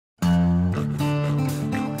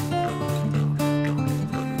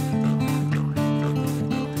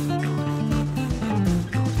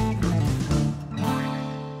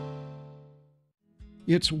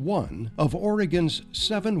It's one of Oregon's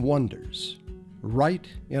 7 wonders, right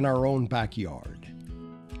in our own backyard.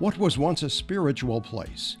 What was once a spiritual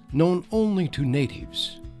place, known only to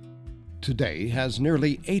natives, today has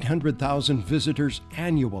nearly 800,000 visitors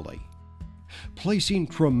annually, placing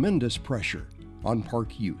tremendous pressure on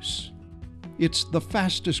park use. It's the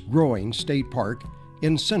fastest growing state park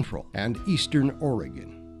in central and eastern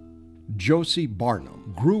Oregon. Josie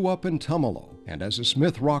Barnum grew up in Tumalo, and as a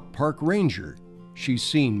Smith Rock Park Ranger, she's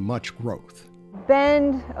seen much growth.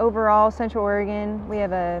 Bend, overall, Central Oregon, we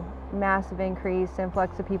have a massive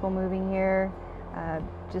influx of people moving here,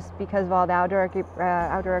 just because of all the outdoor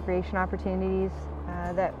recreation opportunities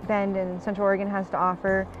that Bend and Central Oregon has to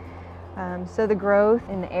offer. So the growth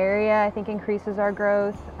in the area, I think, increases our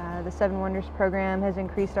growth. The 7 Wonders program has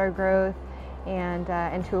increased our growth,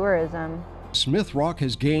 and tourism. Smith Rock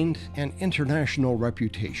has gained an international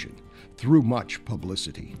reputation through much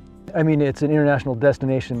publicity. I mean, it's an international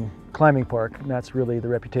destination climbing park, and that's really the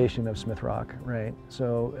reputation of Smith Rock, right?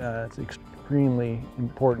 So it's an extremely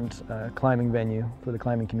important climbing venue for the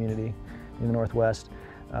climbing community in the Northwest.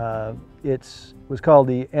 It was called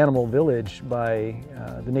the Animal Village by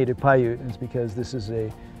the native Paiute, and it's because this is a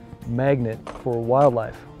magnet for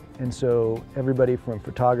wildlife. And so everybody from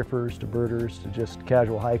photographers to birders to just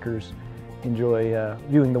casual hikers enjoy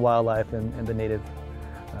viewing the wildlife and the native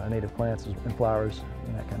plants and flowers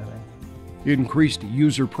and that kind of thing. Increased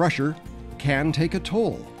user pressure can take a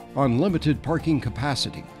toll on limited parking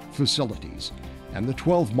capacity, facilities, and the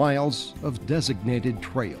 12 miles of designated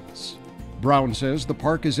trails. Brown says the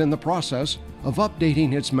park is in the process of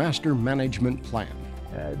updating its master management plan.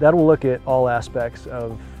 That will look at all aspects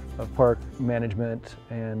of park management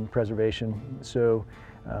and preservation. So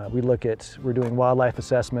we're doing wildlife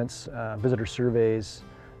assessments, visitor surveys,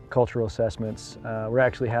 cultural assessments. We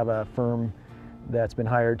actually have a firm that's been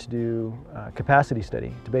hired to do a capacity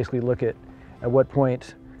study to basically look at what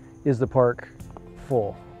point is the park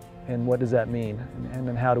full and what does that mean, and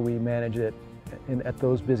then how do we manage it at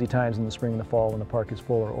those busy times in the spring and the fall when the park is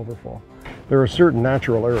full or overfull. There are certain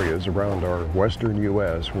natural areas around our western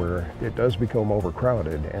U.S. where it does become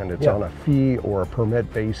overcrowded, and it's on a fee or a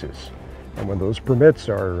permit basis. And when those permits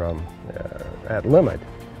are at limit,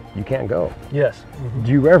 you can't go. Yes.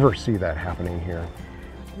 Do you ever see that happening here?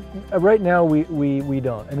 Right now we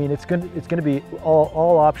don't. I mean, it's going to be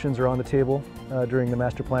all options are on the table during the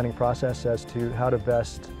master planning process as to how to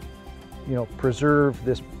best, preserve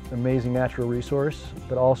this amazing natural resource,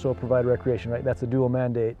 but also provide recreation. Right, that's a dual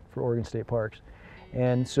mandate for Oregon State Parks,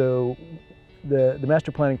 and so the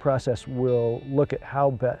master planning process will look at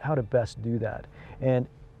how to best do that. And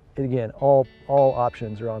again, all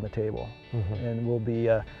options are on the table, and will be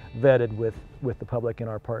vetted with the public and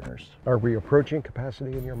our partners. Are we approaching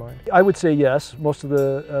capacity in your mind? I would say yes. Most of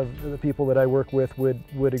the people that I work with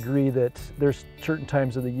would agree that there's certain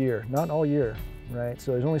times of the year, not all year, right?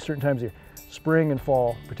 So there's only certain times of year, spring and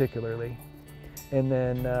fall particularly, and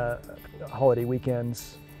then holiday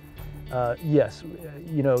weekends. Yes,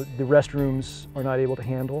 the restrooms are not able to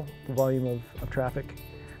handle the volume of traffic.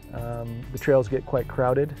 The trails get quite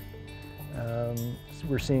crowded.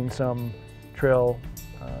 We're seeing some trail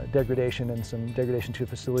degradation and some degradation to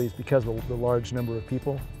facilities because of the large number of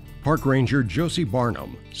people. Park Ranger Josie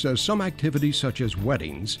Barnum says some activities such as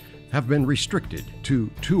weddings have been restricted to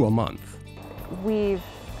 2 a month. We've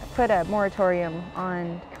put a moratorium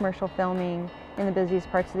on commercial filming in the busiest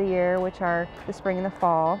parts of the year, which are the spring and the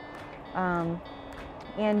fall.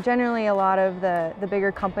 And generally a lot of the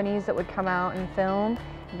bigger companies that would come out and film,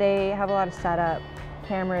 they have a lot of setup,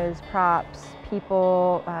 cameras, props,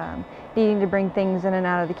 people needing to bring things in and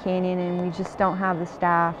out of the canyon, and we just don't have the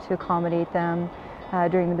staff to accommodate them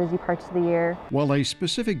during the busy parts of the year. While a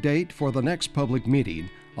specific date for the next public meeting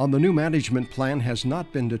on the new management plan has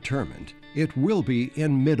not been determined, it will be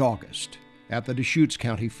in mid-August at the Deschutes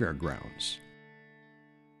County Fairgrounds.